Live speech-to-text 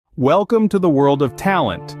Welcome to the world of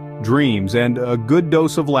talent, dreams, and a good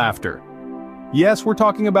dose of laughter. Yes, we're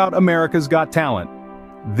talking about America's Got Talent.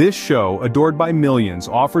 This show, adored by millions,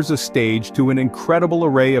 offers a stage to an incredible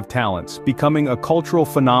array of talents, becoming a cultural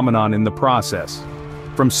phenomenon in the process.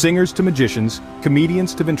 From singers to magicians,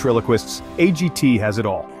 comedians to ventriloquists, AGT has it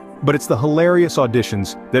all. But it's the hilarious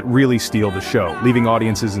auditions that really steal the show, leaving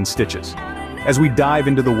audiences in stitches. As we dive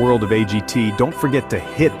into the world of AGT, don't forget to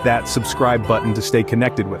hit that subscribe button to stay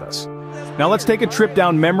connected with us. Now let's take a trip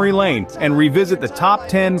down memory lane and revisit the top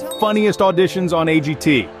 10 funniest auditions on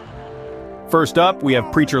AGT. First up, we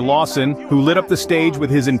have Preacher Lawson, who lit up the stage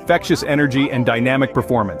with his infectious energy and dynamic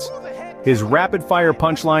performance. His rapid-fire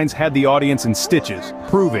punchlines had the audience in stitches,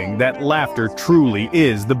 proving that laughter truly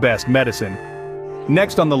is the best medicine.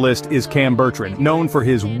 Next on the list is Cam Bertrand. Known for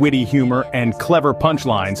his witty humor and clever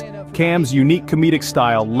punchlines, Cam's unique comedic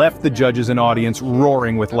style left the judges and audience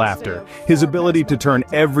roaring with laughter. His ability to turn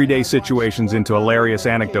everyday situations into hilarious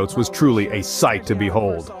anecdotes was truly a sight to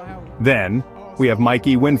behold. Then, we have Mike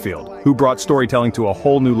E. Winfield, who brought storytelling to a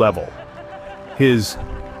whole new level. His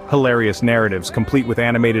hilarious narratives, complete with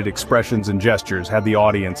animated expressions and gestures, had the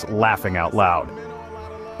audience laughing out loud.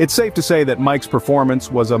 It's safe to say that Mike's performance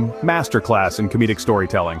was a masterclass in comedic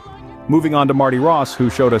storytelling. Moving on to Marty Ross, who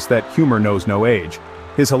showed us that humor knows no age.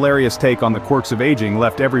 His hilarious take on the quirks of aging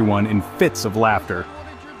left everyone in fits of laughter.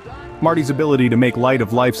 Marty's ability to make light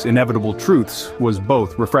of life's inevitable truths was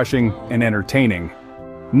both refreshing and entertaining.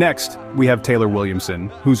 Next, we have Taylor Williamson,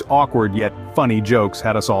 whose awkward yet funny jokes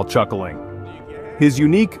had us all chuckling. His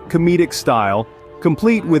unique comedic style,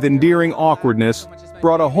 complete with endearing awkwardness,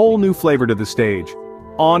 brought a whole new flavor to the stage.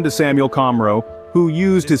 On to Samuel Comroe, who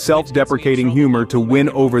used his self-deprecating humor to win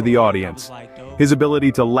over the audience. His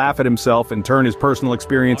ability to laugh at himself and turn his personal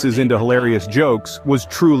experiences into hilarious jokes was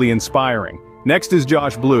truly inspiring. Next is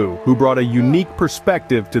Josh Blue, who brought a unique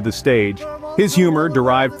perspective to the stage. His humor,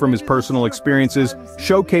 derived from his personal experiences,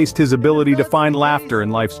 showcased his ability to find laughter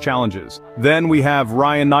in life's challenges. Then we have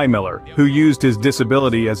Ryan Niemiller, who used his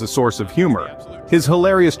disability as a source of humor. His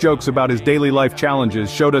hilarious jokes about his daily life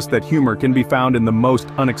challenges showed us that humor can be found in the most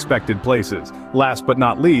unexpected places. Last but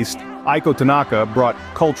not least, Aiko Tanaka brought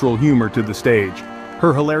cultural humor to the stage.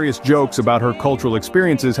 Her hilarious jokes about her cultural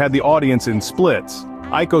experiences had the audience in splits.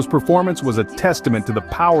 Aiko's performance was a testament to the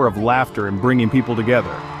power of laughter in bringing people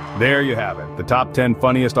together. There you have it, the top 10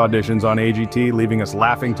 funniest auditions on AGT, leaving us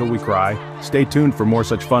laughing till we cry. Stay tuned for more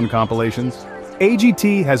such fun compilations.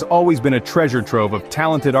 AGT has always been a treasure trove of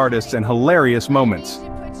talented artists and hilarious moments.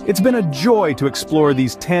 It's been a joy to explore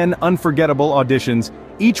these 10 unforgettable auditions,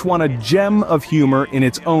 each one a gem of humor in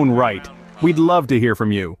its own right. We'd love to hear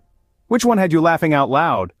from you. Which one had you laughing out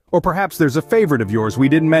loud? Or perhaps there's a favorite of yours we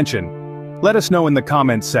didn't mention. Let us know in the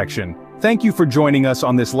comments section. Thank you for joining us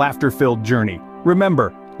on this laughter-filled journey.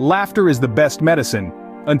 Remember, laughter is the best medicine.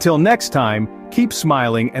 Until next time, keep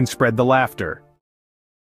smiling and spread the laughter.